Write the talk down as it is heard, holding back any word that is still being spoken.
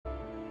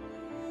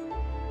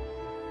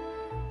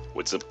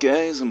What's up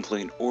guys, I'm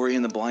playing Ori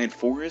and the Blind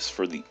Forest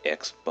for the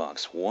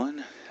Xbox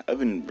One. I've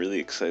been really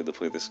excited to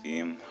play this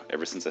game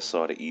ever since I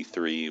saw it at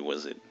E3,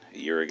 was it a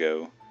year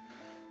ago?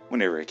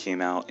 Whenever it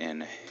came out,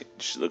 and it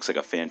just looks like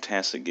a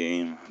fantastic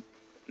game.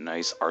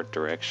 Nice art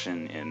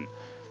direction and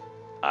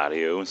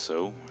audio,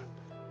 so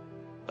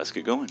let's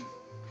get going.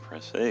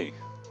 Press A.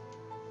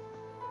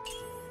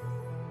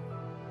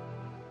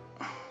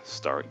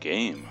 Start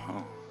game,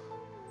 huh?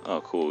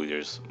 Oh cool,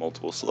 there's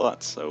multiple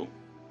slots, so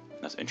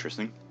that's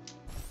interesting.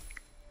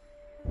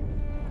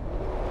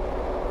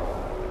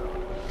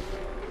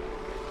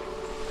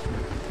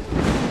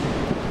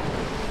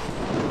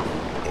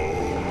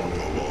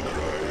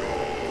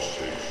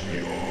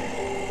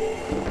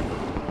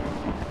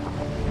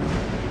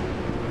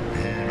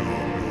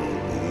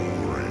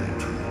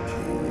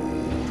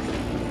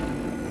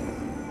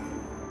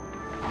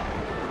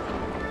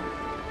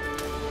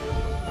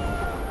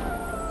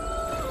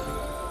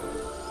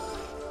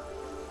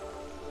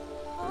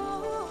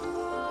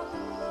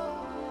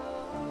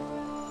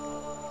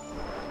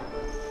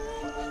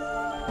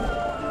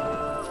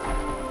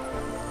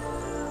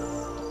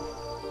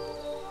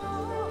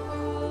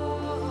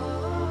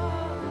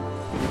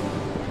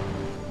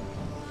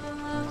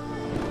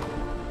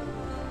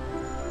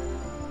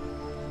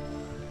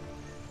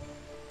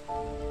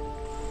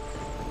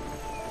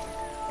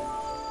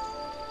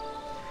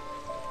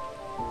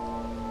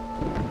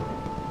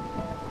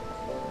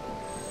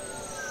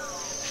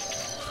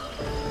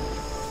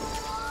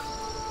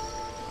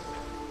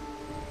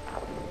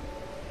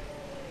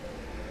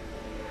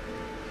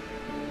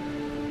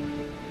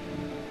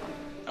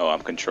 Oh,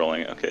 I'm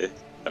controlling it. Okay,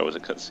 that was a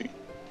cutscene.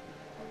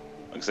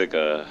 Looks like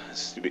a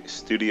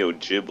Studio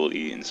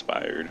Ghibli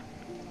inspired.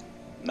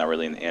 Not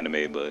really an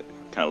anime, but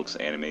kind of looks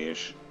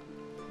anime-ish.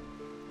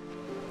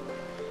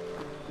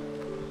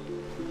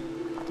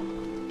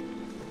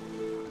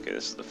 Okay,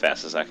 this is the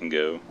fastest I can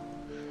go.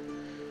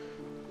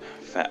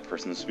 Fat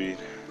person speed.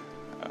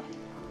 Oh.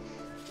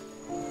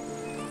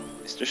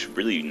 It's just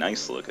really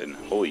nice looking.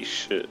 Holy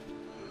shit.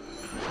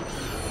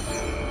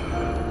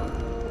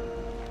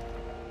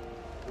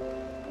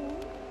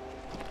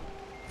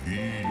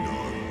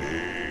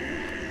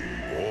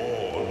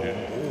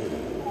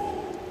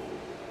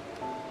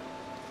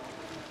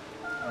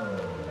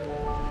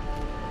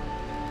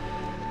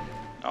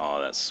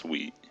 Oh, that's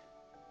sweet.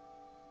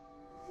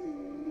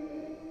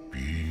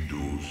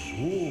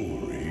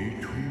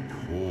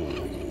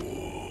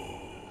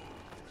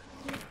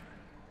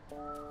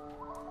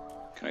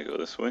 Can I go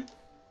this way?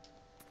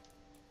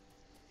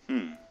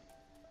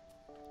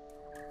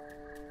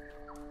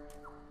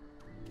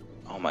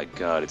 Oh my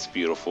god, it's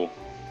beautiful.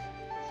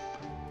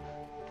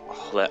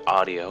 Oh, that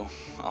audio.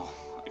 Oh,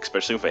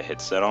 especially with a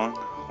headset on.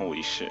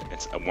 Holy shit,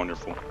 it's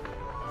wonderful.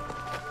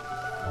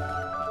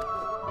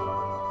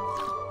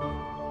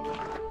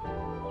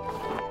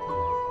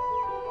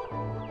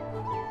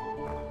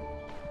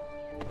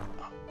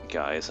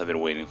 Guys, I've been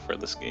waiting for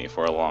this game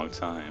for a long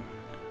time.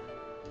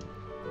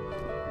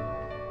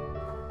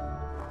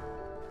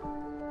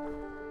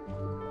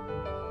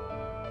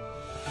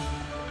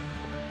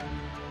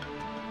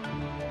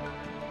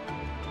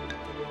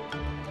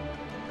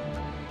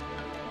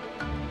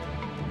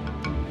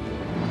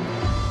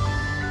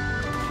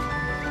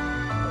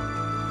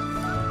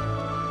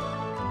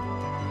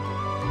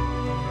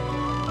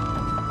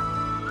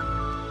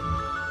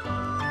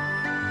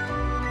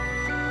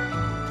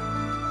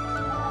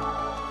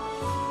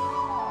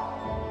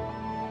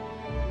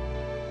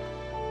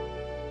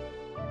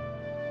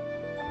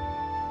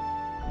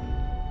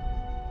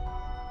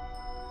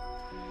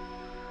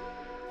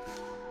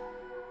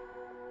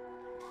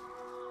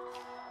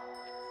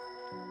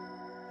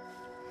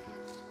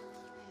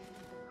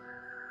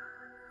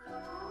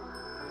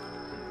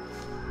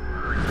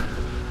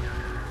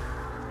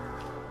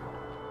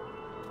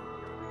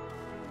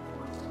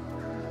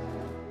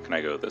 Can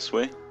I go this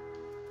way? I'm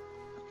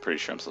pretty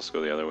sure I'm supposed to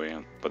go the other way,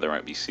 but there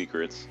might be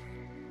secrets.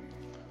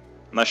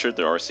 I'm not sure if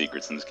there are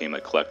secrets in this game,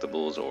 like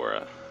collectibles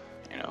or,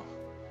 you know,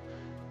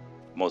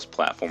 most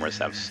platformers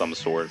have some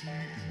sort.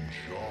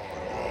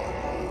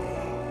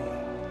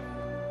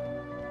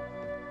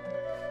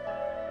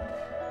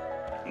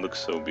 It looks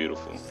so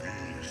beautiful.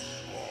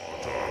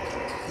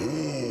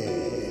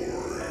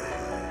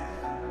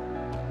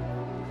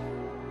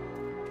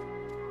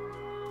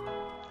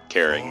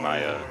 Carrying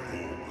my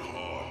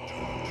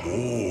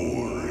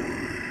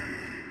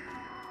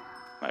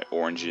my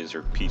oranges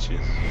or peaches.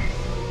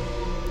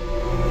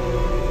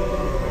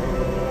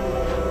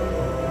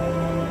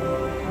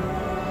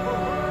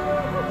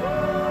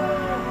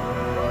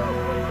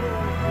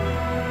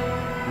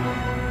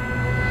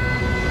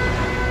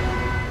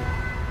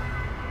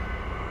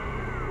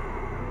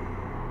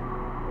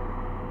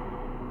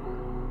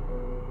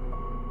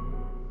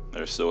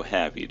 They're so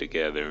happy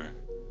together.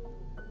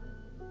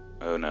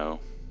 Oh no.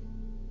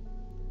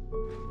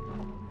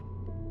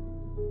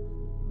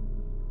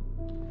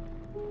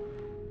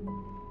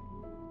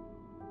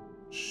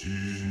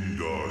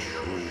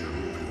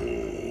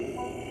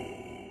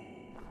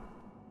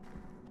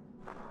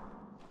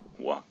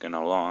 Walking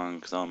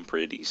along 'cause I'm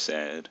pretty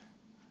sad.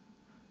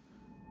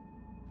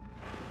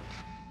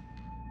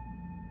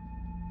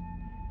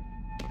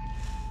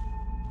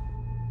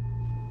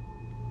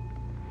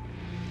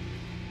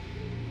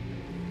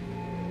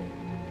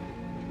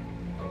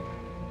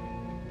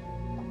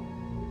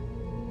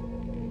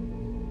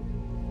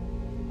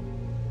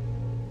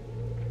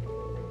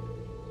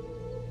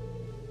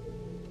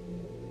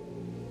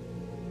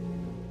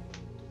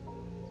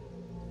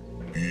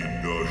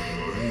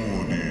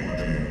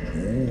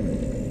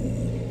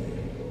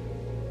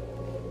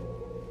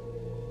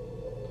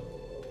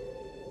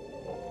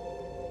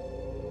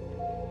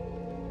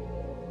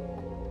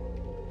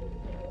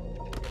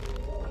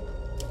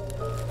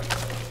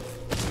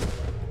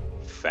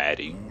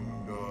 Fatty.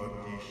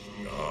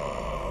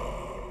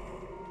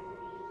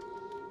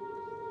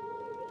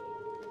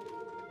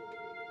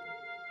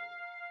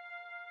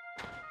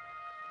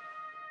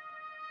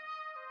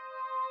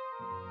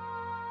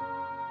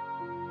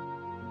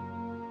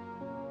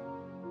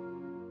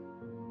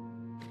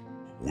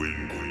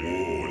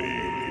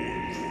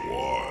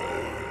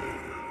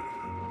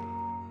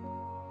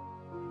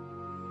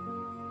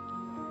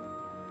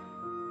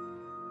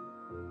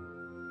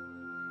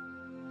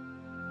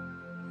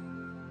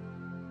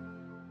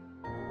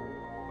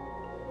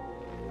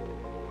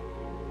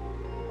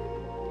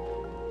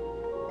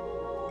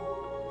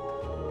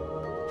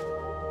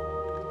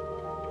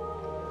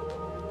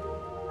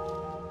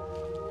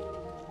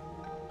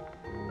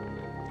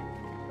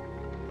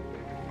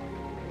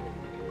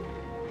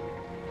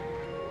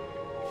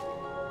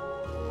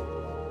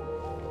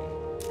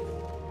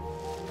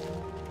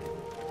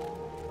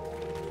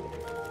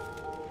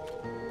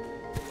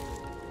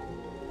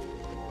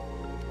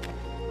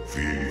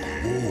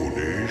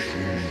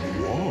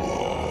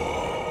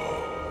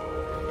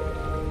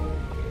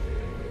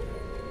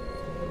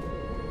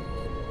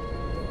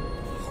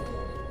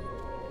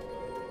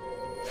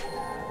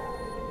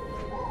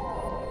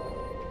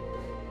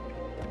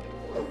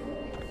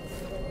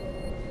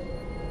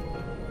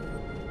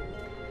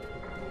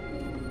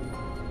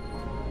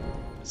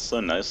 It's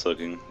so nice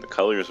looking. The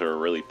colors are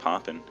really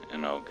popping.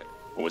 And oh,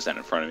 what was that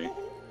in front of me?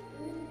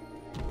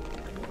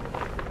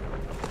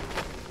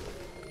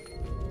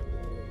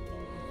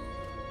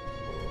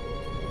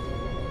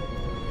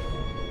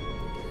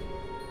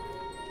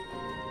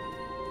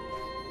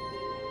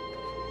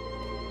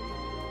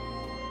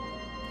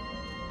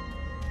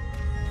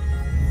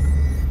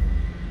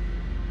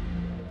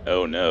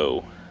 Oh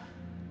no.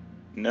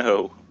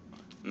 No.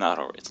 Not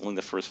alright. It's only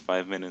the first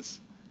 5 minutes.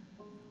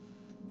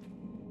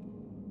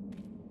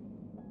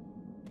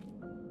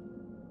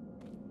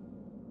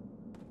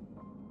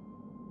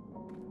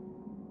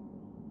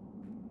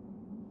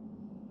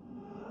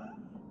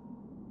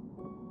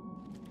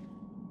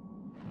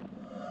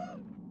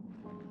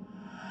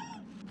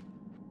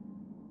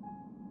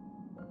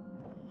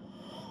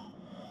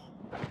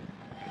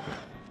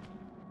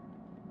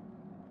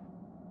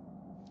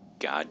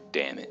 God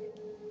damn it.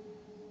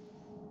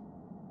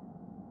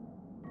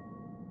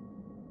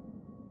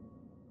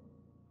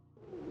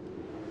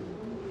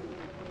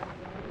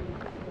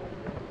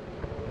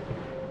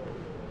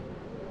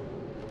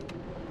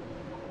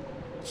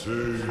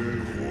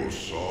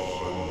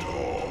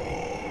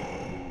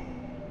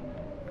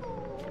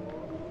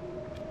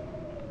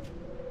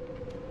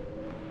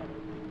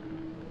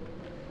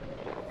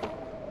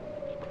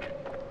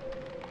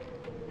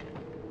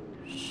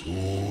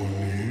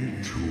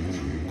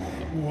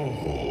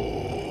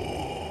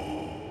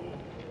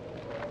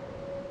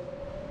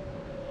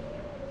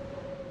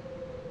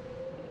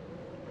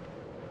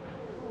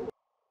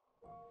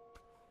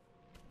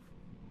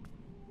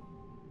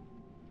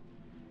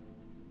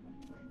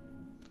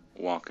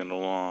 Walking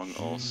along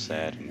all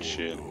sad and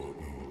shit.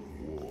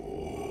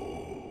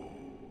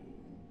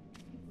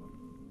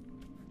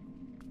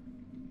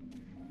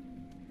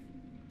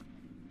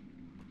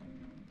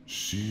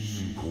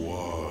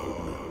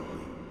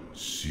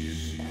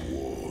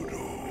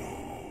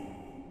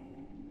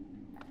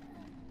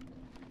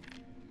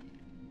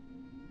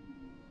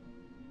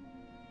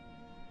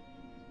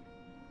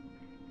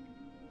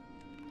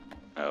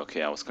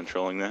 Okay, I was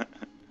controlling that.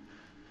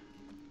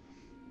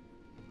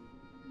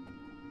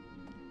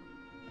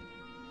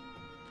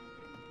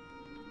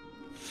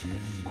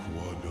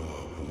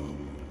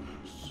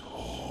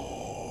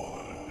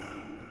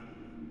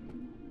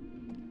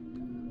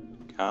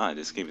 God,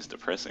 this game is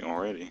depressing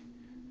already.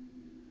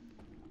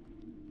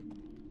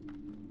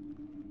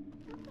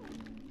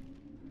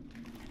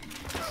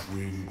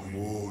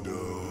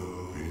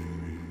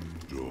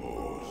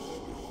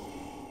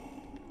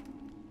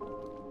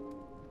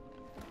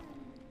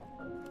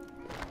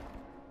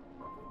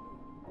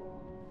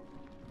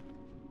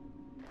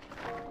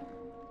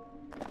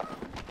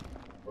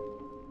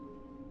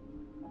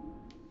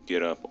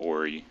 Get up,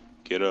 Ori.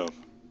 Get up.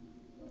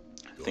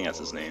 I think that's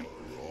his name.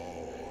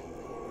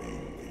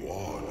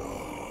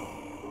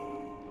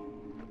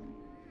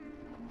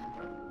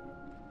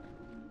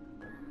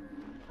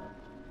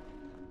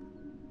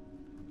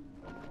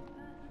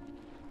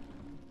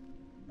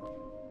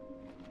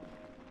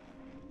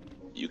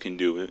 You can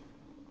do it.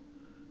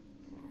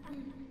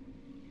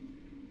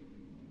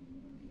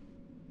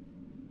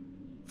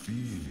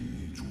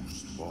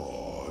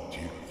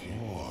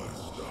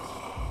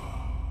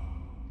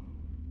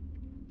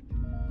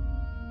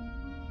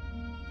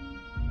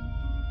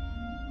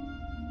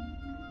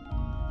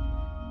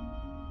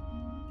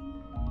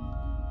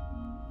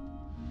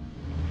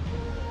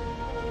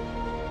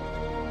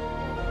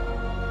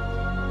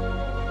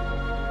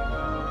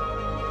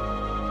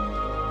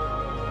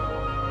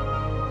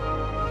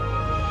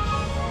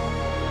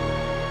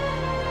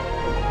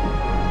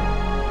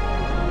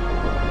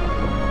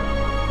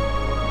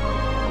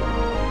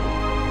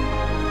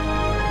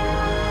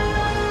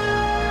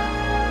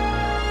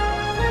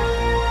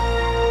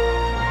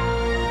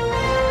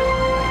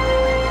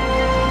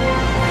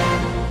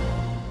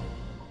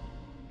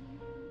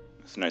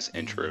 It's a nice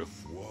intro.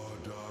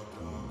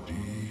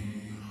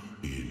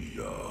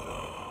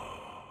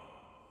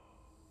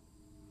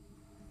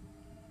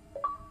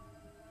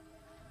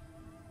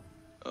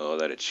 Oh,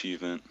 that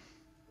achievement.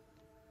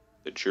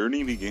 The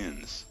journey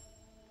begins.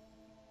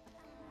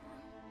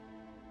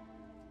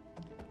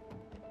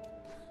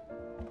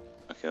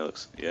 Okay,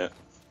 looks, yeah.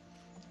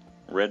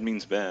 Red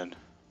means bad.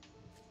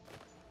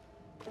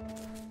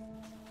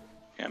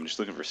 Yeah, I'm just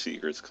looking for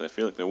secrets, because I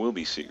feel like there will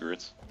be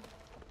secrets.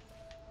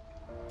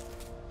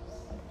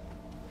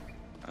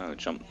 Oh,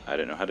 jump. I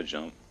didn't know how to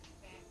jump.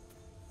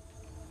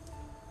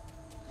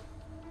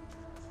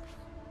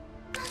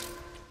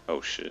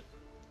 Oh, shit.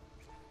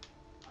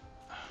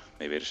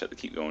 Maybe I just have to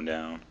keep going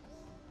down.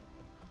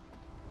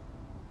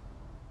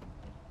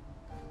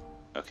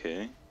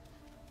 Okay.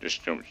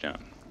 Just jump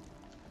down.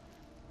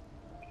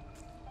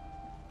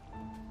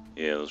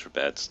 Yeah, those were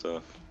bad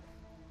stuff.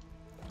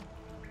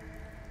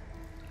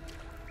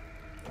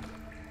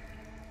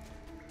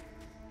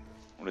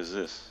 What is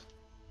this?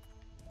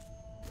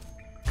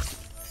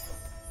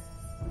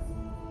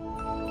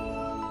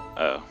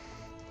 Oh,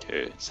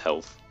 okay, it's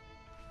health.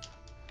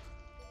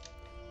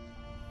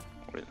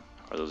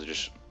 Are those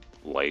just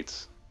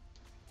lights?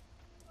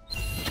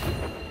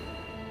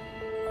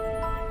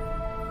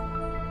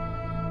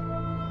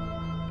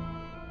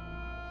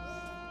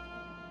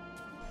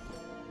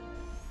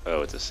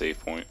 Oh, it's a save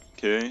point.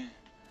 Okay.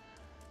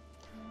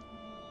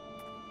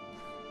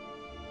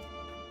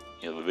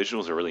 Yeah, the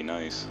visuals are really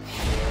nice.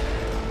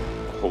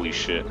 Holy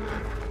shit.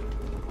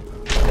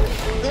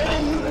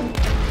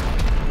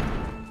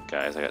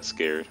 Guys, I got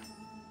scared.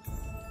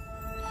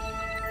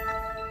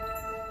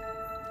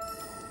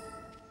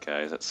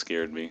 Guys, that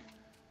scared me.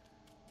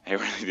 It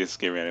really did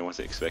scare me. I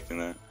wasn't expecting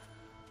that.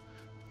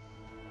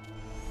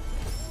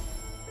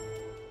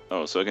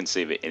 Oh, so I can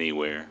save it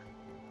anywhere,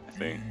 I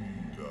think.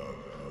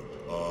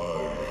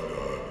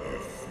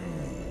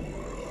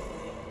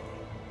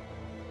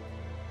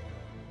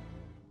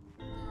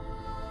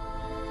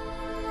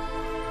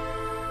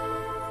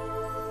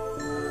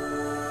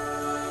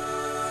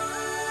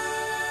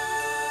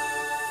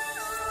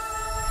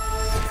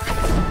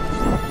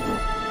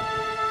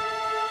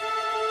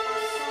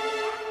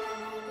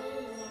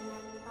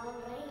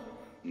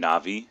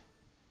 Navi.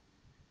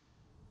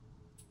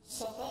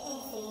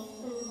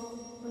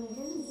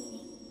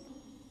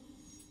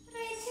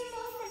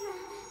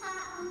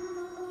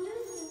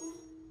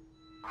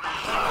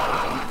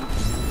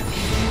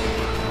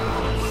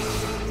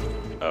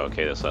 Oh,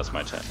 okay, so that's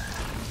my turn.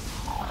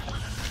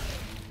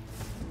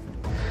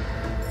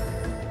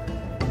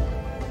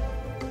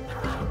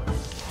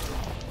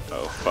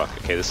 Oh fuck,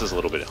 okay, this is a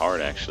little bit hard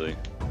actually.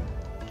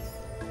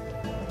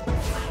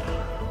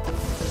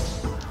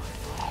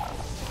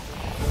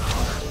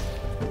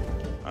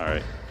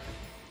 Alright.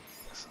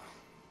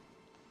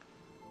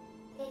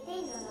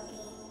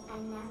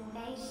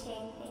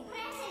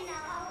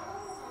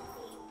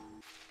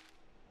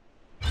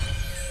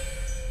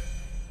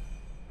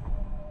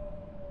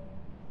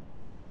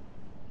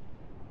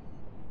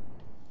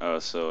 Oh,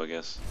 so I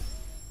guess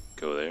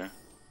go there.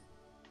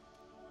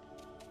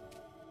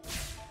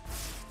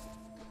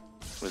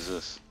 What is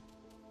this?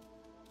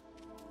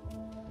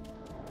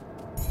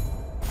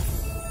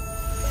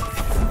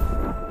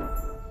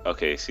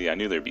 Okay, see, I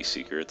knew there'd be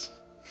secrets.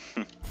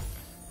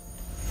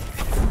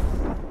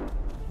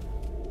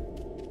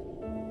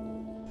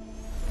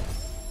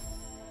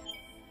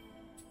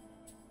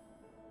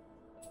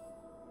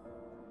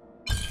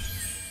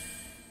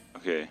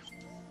 Okay.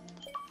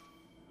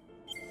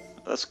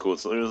 That's cool.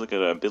 So there's like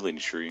a ability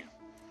tree.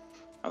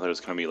 I thought it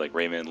was gonna be like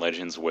Rayman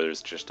Legends where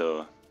there's just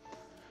a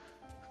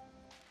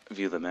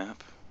view of the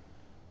map.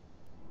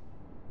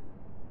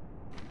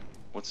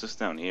 What's this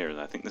down here?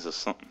 I think this is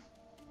something.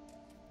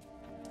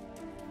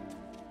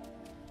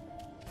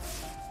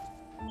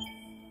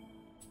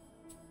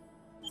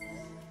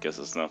 Guess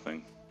it's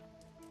nothing.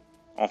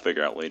 I'll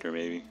figure out later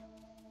maybe.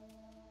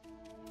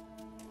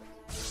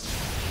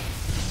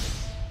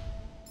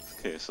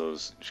 Okay, so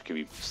those just give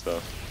me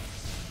stuff.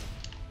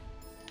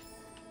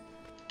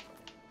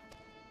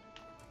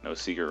 No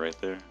secret right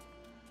there.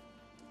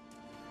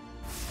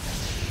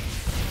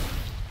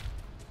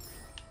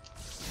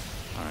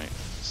 Alright,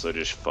 so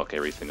just fuck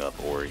everything up,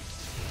 Ori.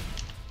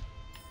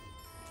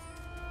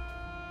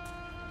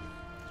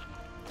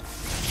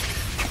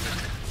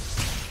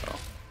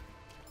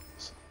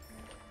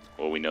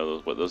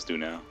 know what those do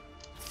now.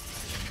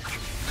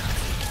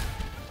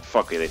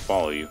 Fuck, they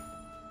follow you.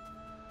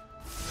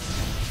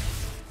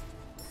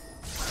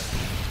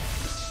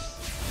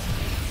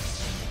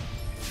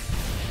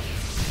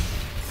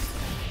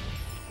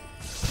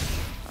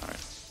 Alright.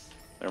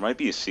 There might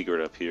be a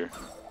secret up here.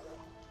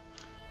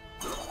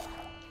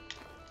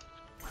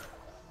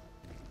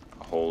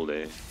 A whole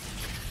day.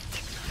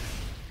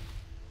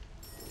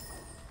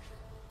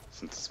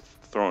 Since it's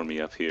throwing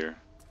me up here.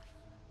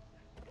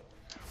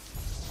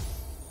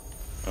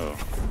 Oh.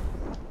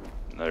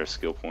 Another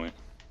skill point.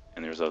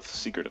 And there's a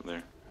secret up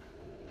there.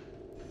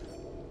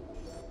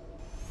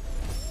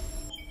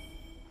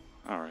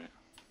 Alright.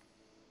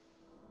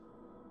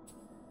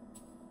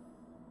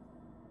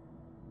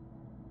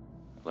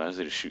 Allows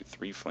you to shoot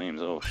 3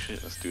 flames. Oh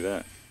shit, let's do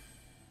that.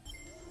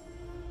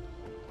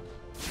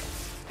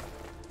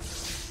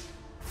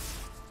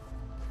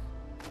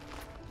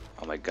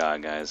 Oh my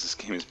god, guys, this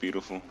game is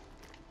beautiful.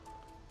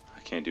 I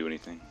can't do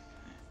anything.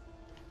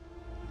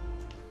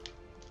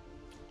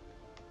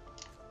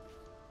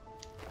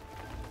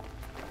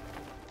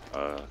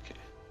 Okay.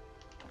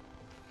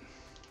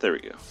 There we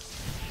go.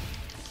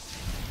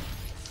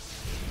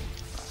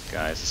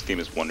 Guys, this game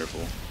is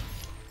wonderful.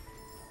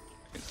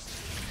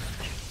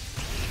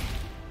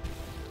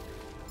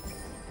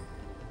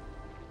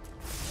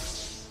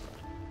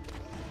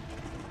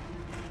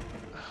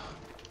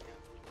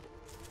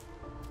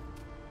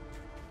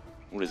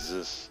 What is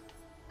this?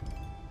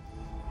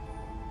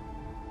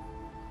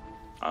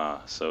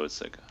 So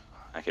it's like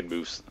I can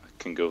move,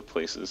 can go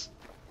places.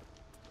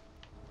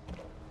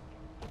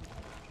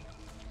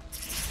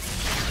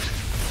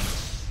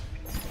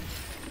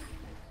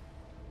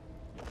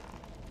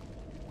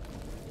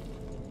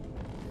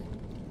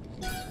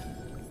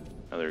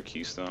 Another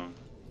keystone.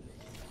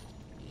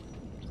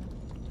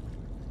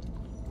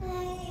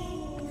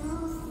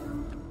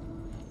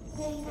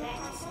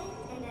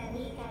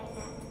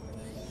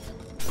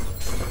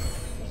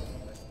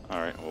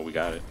 Alright, well, we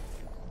got it.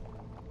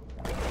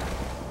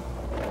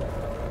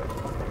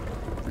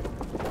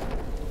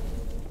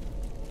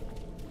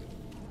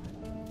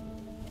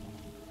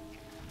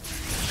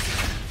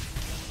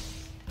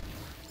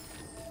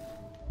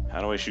 How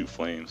do I shoot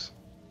flames?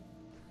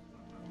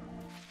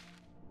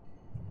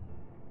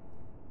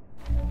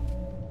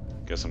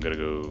 Guess I'm gonna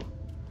go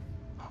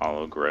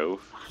Hollow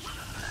Grove.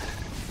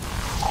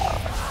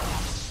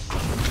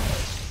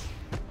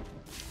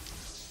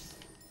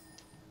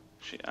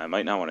 Shit, I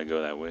might not want to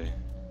go that way.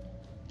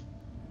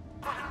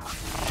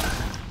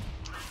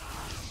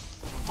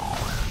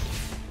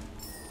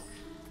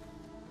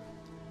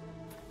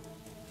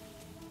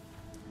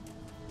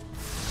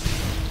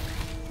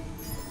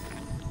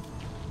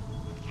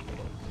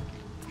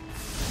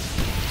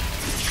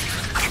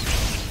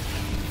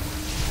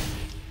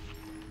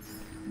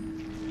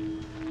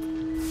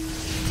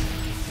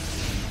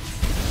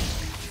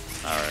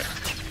 Alright.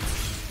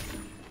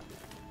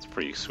 It's a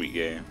pretty sweet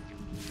game.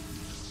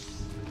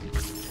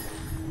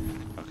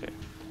 Okay.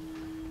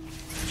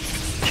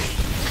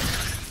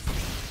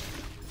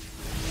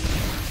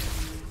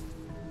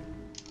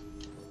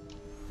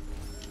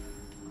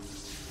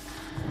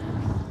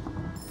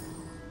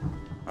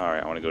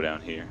 Alright, I want to go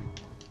down here.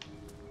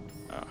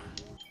 Oh.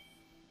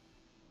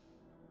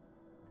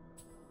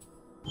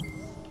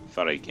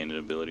 Thought I gained an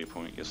ability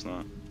point, guess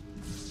not.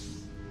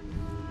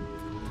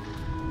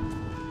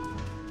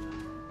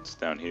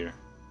 Down here.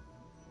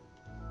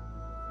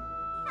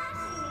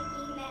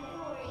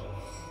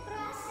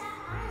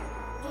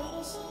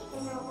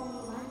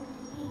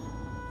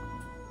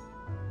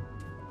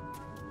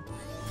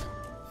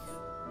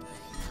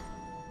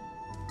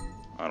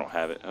 I don't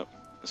have it. Oh,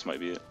 this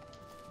might be it.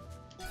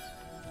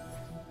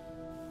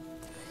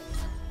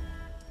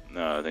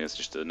 No, I think it's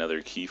just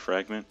another key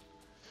fragment.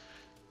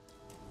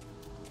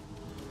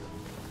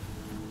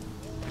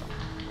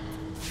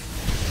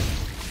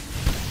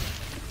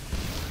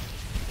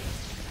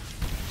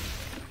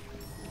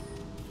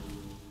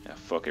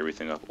 Fuck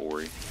everything up,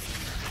 Ori.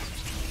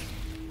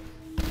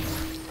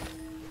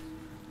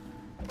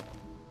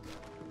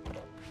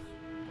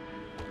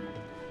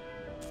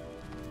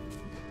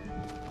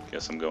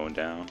 Guess I'm going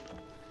down.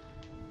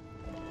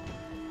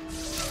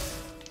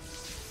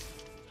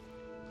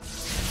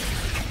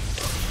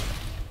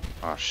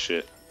 Oh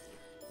shit.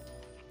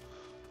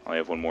 I only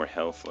have 1 more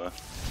health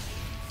left.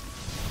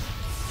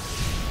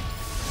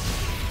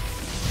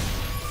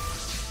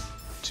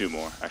 Two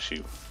more,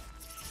 actually.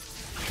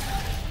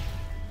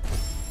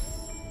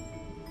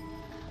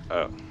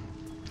 Oh.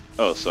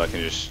 Oh, so I can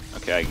just...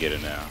 Okay, I get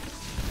it now.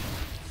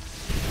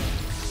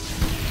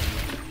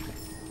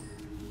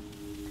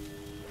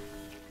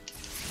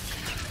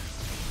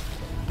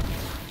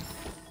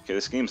 Okay,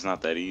 this game's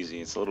not that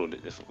easy. It's a little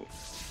bit difficult.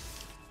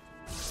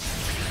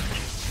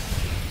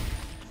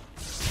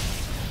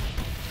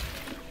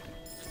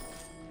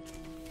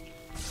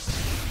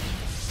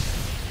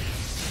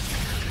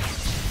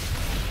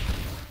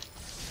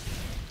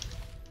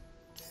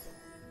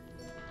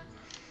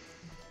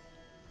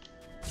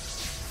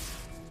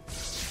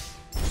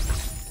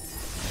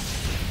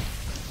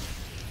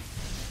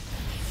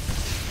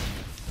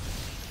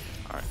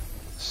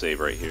 save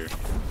right here.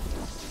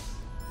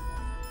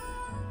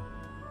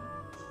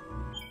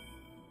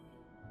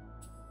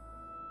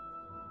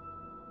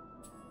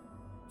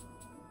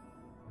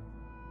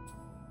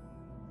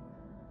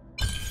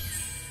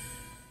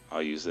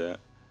 I'll use that.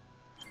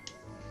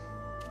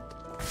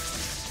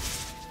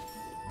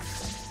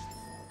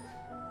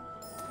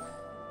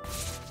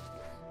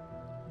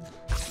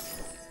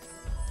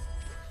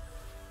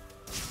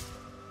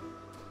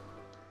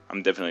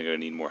 I'm definitely gonna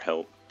need more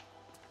help.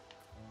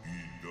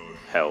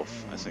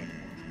 Health, I think.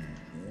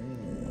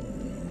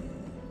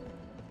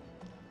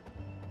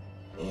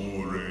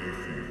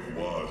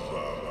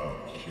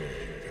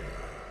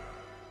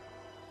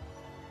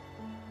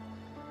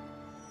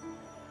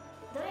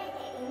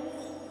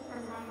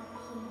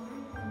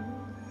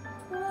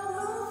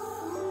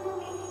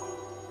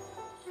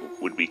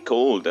 Would be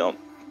cold.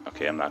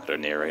 Okay, I'm not gonna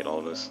narrate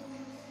all this.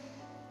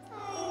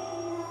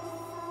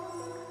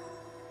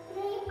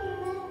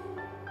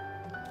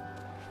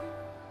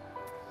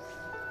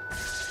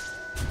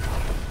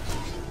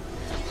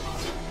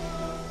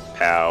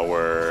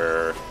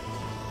 Power.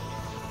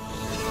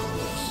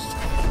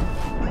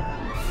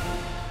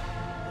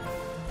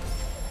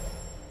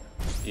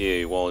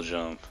 Yay, wall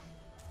jump.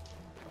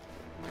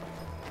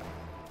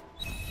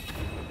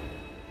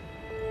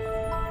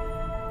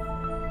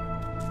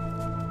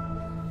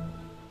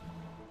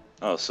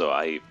 Oh, so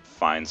I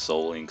find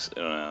soul links.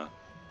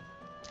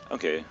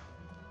 Okay.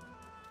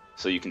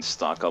 So you can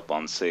stock up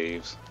on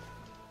saves.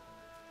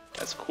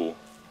 That's cool.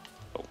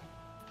 Oh,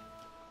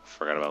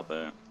 forgot about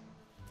that.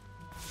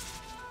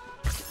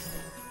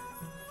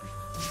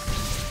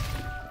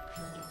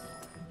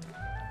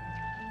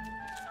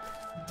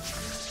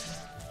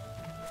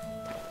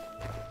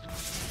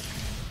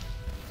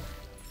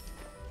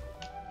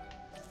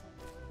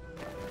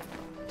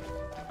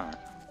 Alright.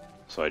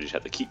 So I just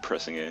have to keep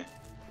pressing A.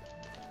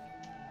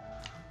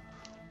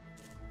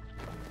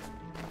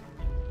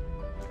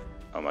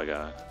 Oh my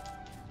god.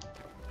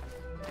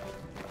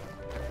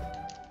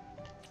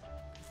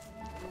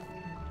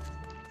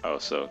 Oh,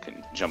 so it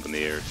can jump in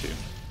the air too.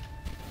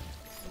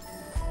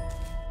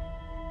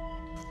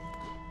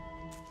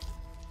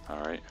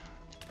 Alright.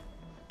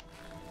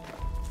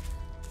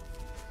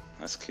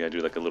 That's okay, I do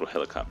like a little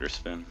helicopter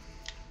spin.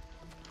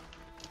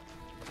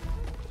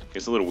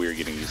 It's a little weird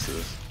getting used to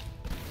this.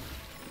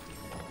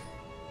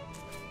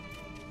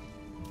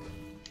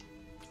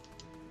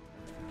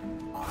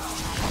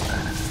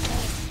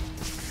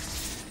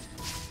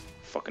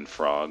 Fucking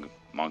frog,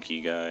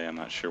 monkey guy, I'm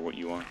not sure what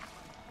you are.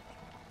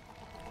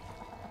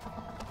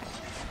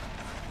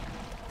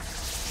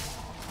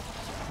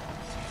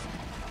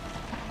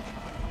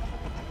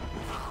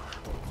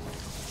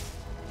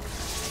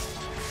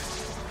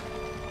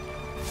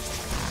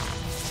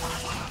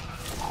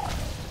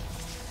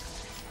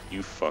 You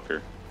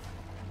fucker.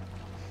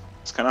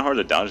 It's kind of hard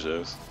to dodge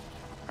those.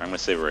 I'm gonna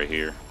save it right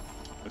here.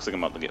 Looks like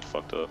I'm about to get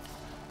fucked up.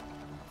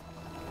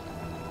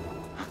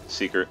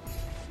 Secret.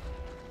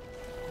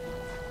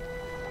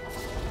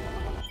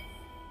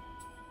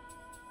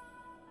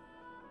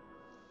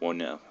 One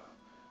now.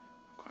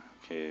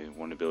 Okay,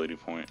 one ability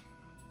point.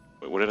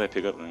 Wait, what did I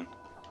pick up then?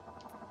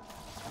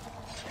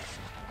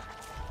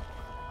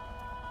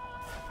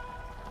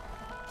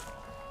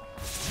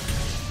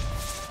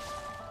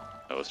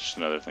 Oh, it's just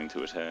another thing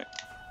to attack.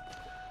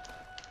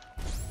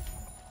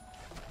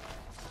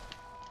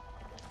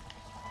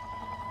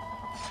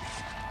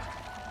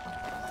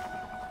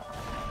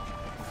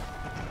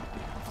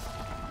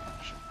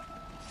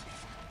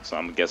 So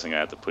I'm guessing I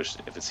have to push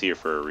if it's here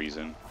for a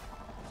reason.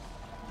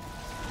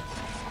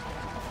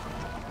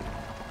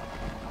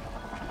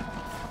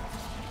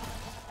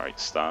 Alright,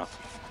 stop.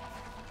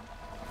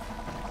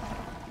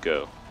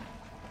 Go.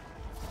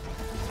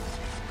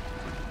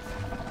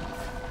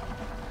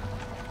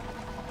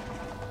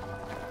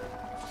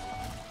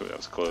 Oh, that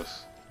was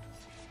close.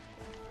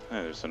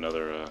 Hey, there's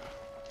another,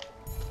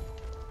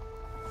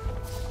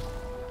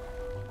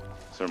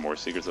 Is there more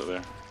secrets up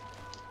there?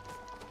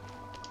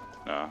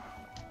 No.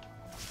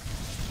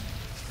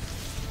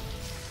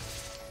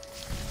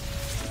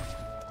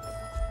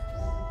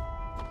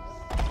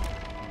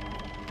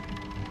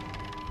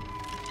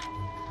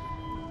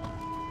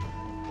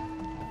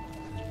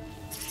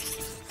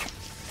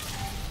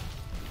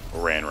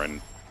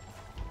 Run.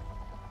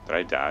 Did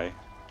I die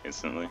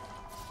instantly?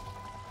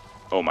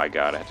 Oh my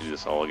god, I have to do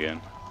this all again.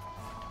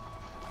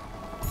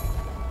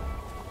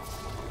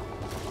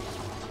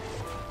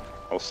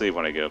 I'll save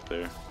when I get up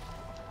there.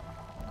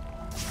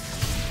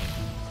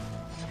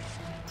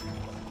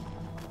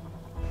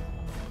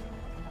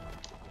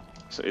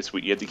 So it's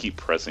you have to keep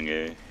pressing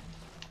A.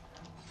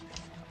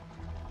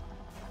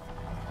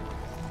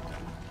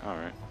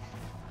 Alright.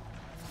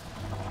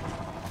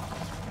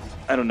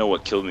 I don't know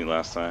what killed me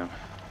last time.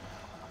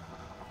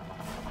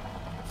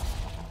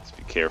 Let's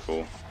be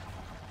careful.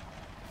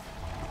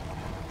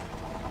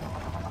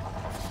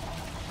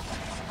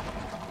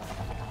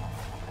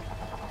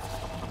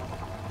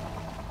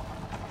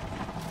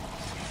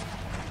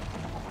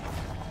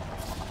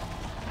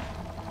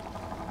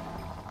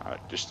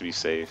 Just to be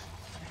safe.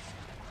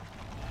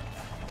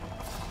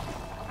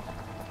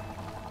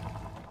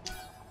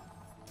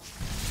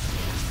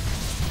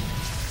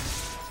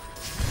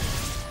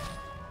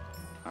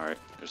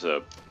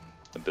 There's a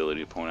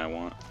ability point I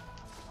want.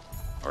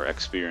 Or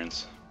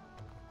experience.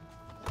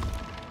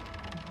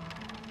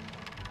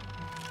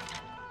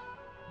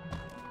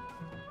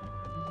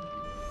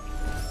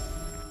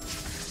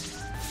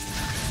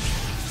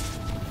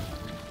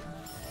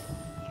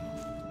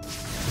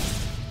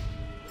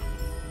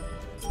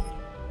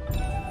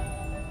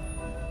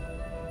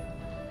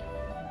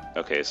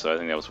 Okay, so I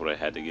think that was what I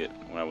had to get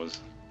when I was...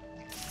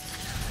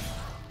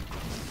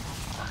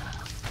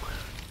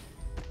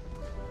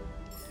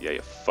 Yeah,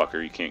 you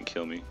fucker, you can't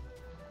kill me.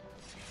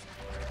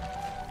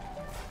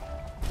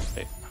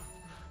 Hey.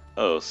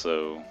 Oh,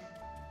 so...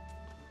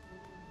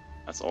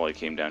 That's all I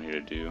came down here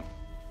to do.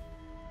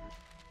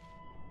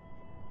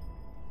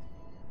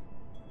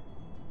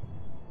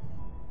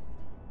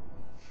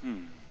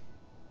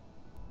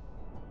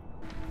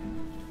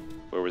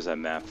 Where was that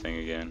map thing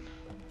again?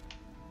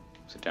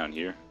 Was it down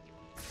here?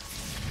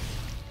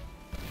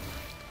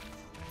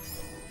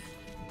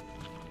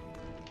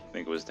 I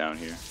think it was down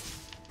here.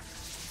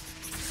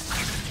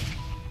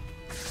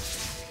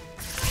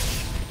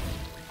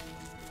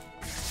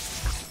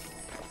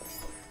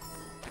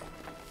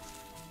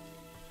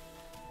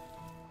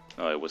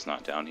 Oh, it was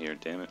not down here,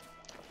 damn it.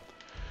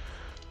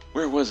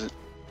 Where was it?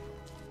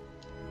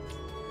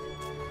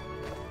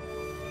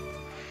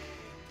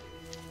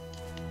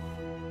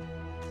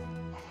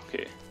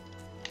 Okay.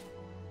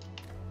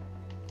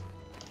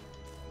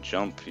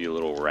 Jump, you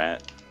little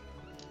rat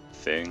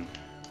thing.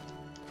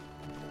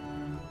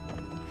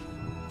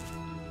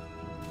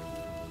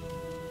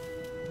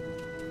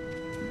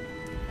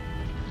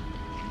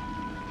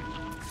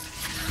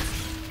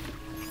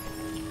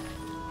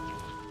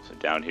 So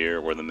down here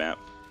where the map...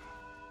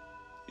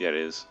 Yeah, it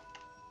is.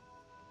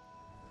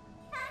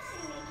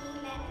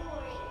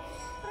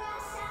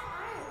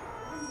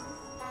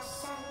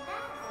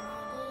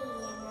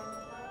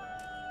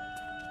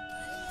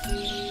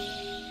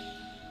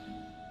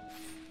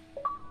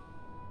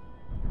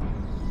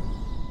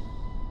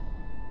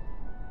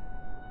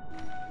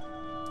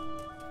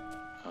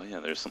 Oh yeah,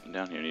 there's something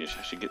down here.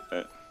 I should get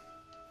that.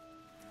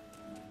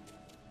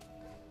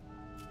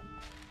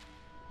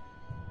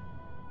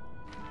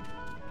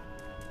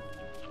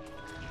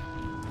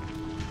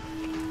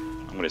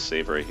 I'm gonna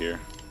save right here.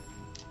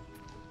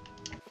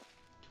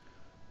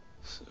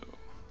 So,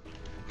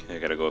 okay, I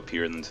gotta go up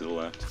here and then to the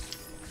left.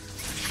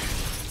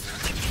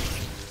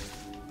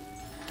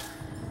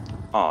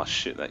 Oh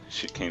shit, that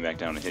shit came back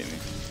down and hit me.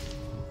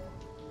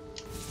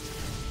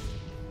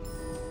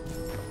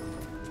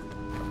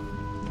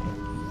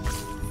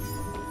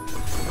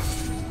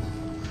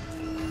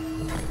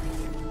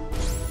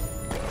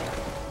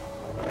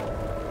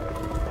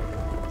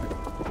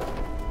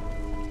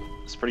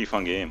 It's a pretty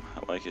fun game.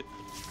 I like it.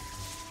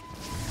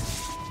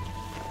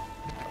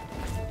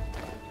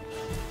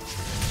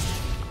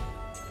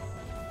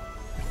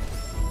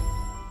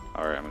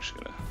 Alright, I'm just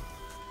gonna...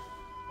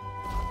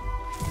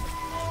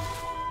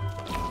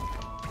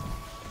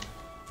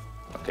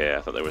 Okay, I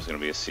thought there was gonna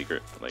be a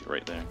secret, like,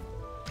 right there.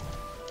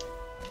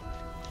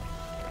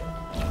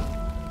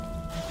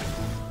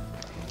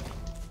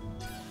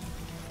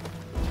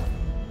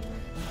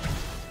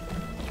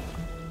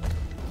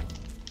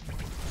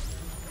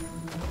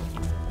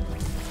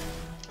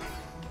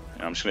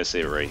 And I'm just gonna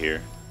save it right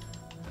here.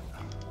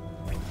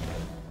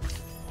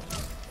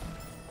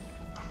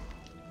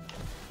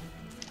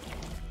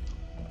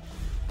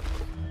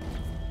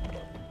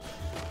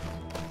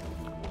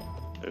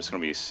 There's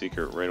gonna be a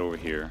secret right over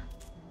here.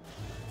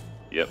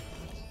 Yep.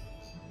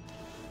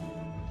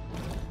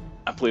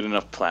 I played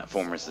enough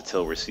platformers to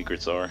tell where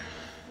secrets are,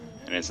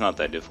 and it's not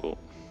that difficult.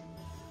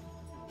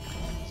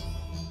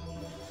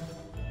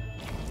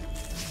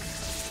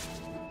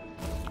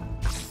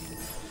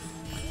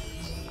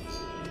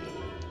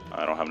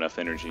 I don't have enough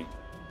energy.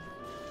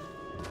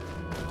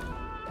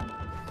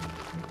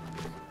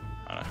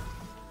 I don't know.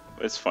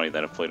 It's funny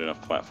that I've played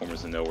enough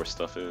platformers to know where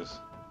stuff is.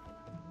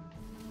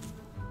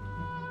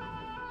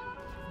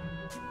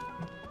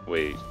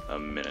 Wait a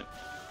minute.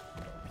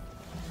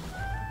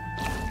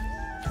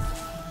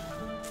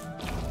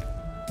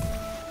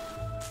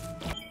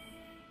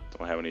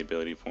 Don't have any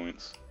ability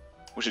points.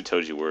 Wish it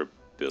told you where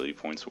ability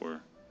points were.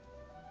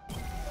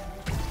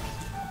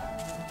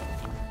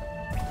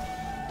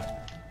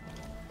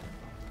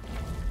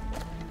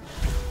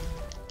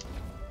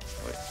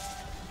 Wait.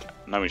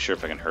 I'm not even sure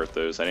if I can hurt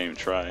those. I didn't even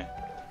try.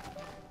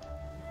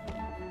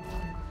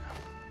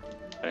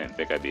 I didn't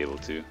think I'd be able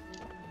to.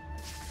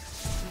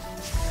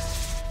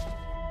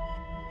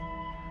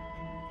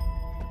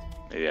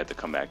 Maybe I have to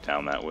come back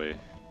down that way.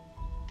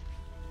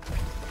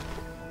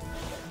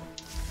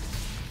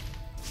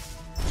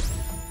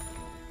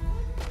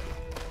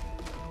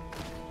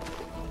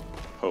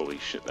 Holy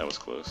shit, that was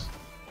close.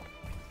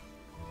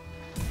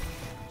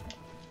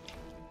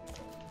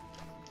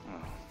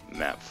 Oh,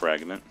 map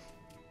fragment.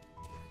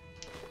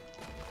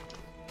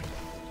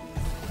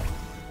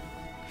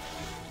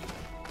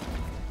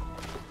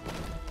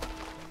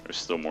 There's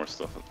still more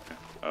stuff up there.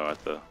 Oh,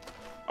 at the...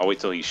 I'll wait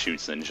till he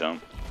shoots then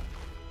jump.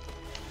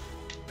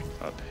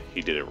 He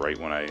did it right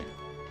when I...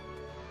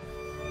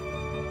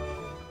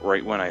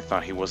 Right when I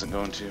thought he wasn't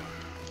going to.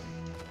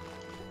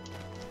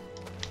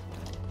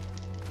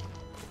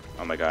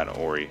 Oh my god,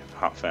 Ori,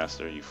 hop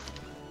faster, you.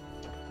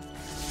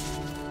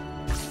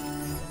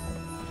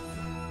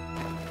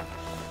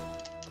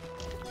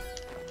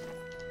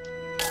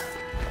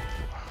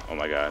 Oh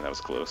my god, that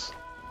was close.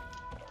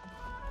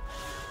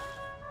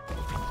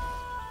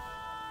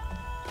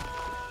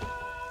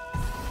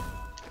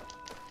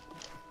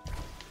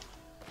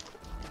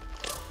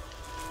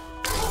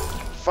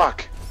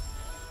 Fuck!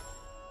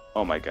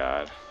 Oh my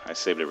god, I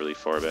saved it really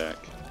far back.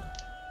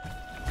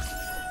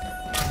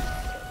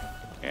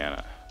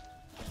 And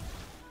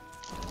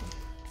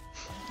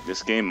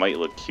this game might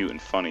look cute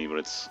and funny, but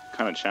it's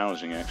kind of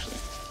challenging actually.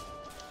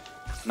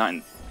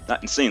 Not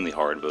insanely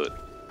hard, but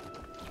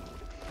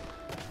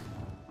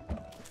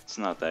it's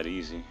not that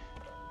easy.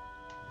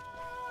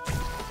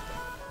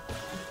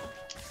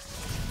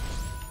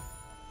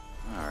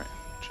 Alright,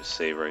 just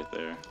save right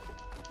there.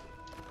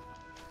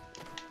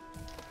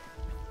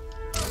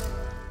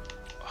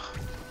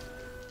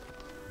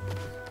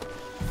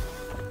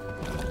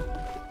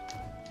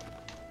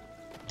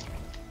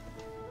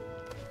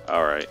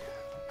 Alright.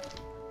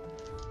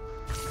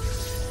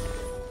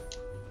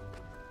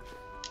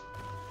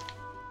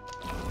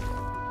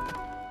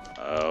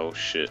 Oh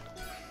shit.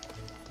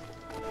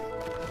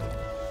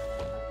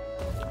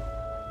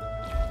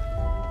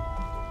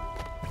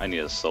 I need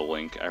a soul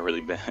link. I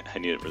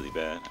need it really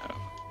bad. Oh.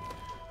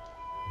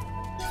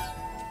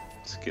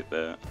 Let's get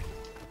that.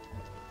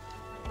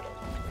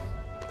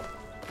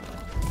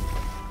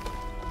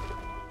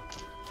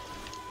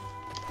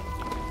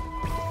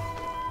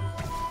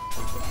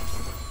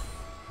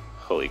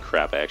 Holy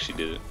crap, I actually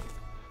did it.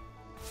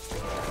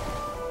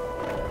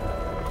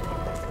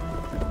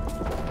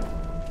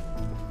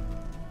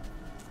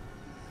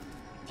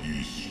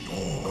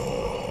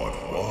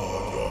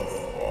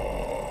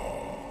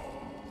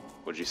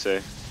 What'd you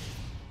say?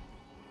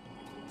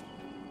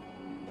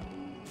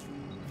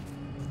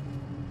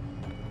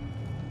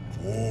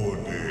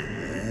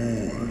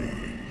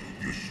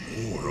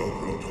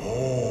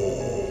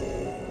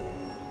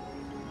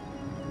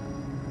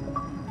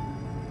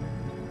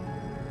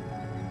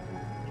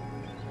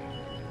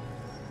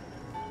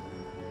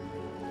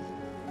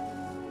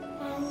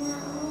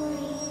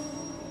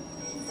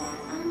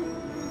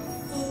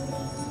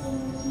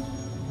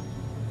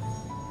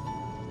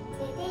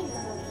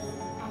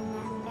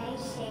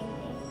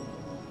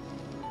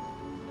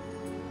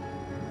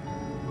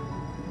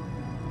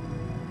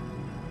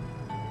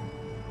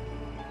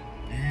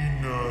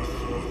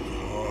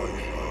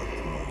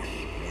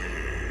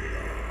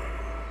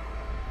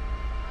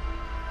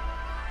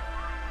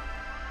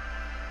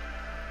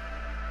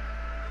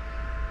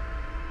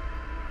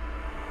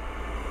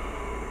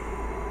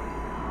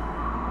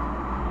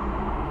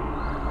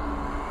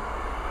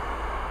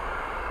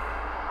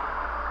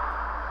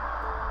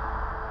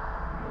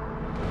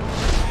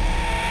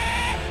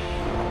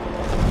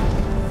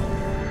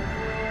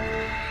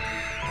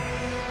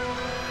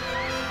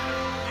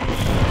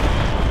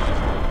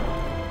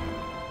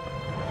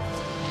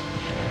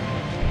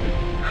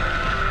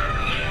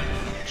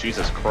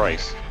 Jesus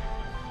Christ.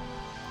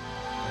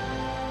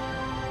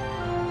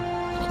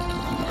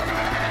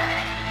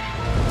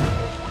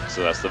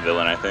 So that's the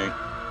villain, I think.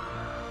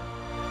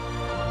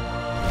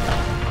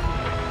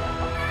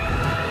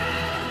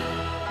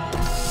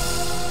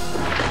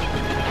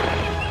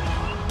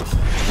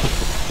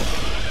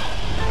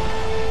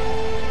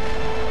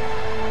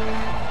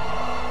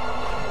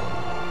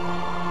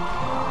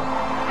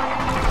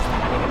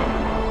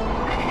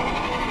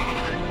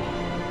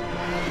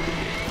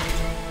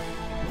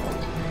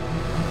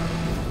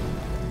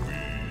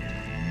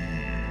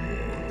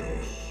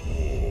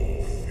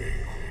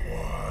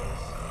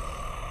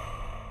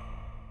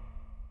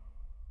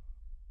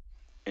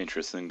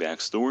 Interesting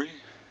backstory.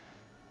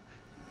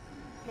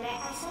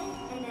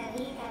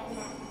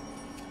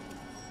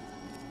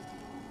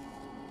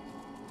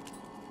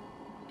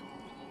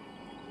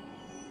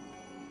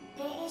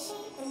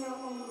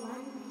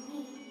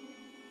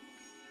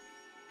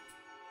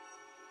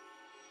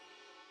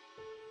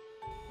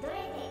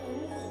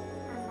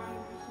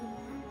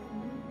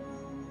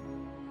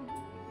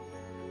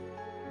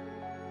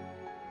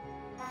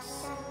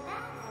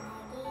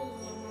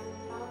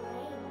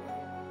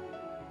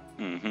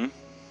 Mm-hmm.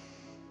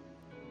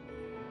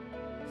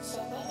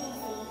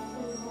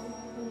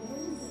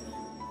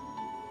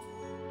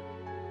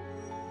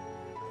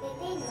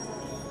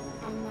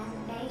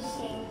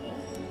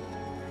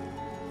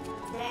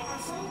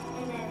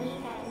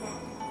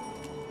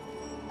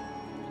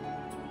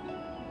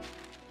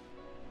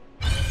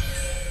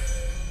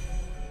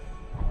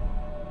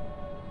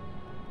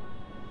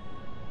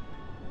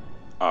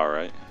 All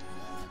right.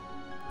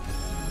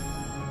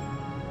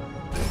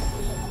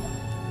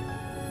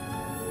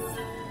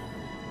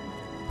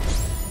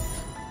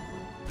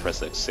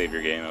 Press X, save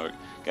your game.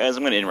 Guys,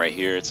 I'm going to end right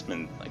here. It's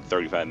been like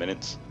 35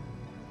 minutes.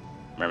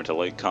 Remember to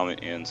like,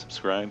 comment, and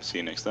subscribe. See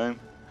you next time.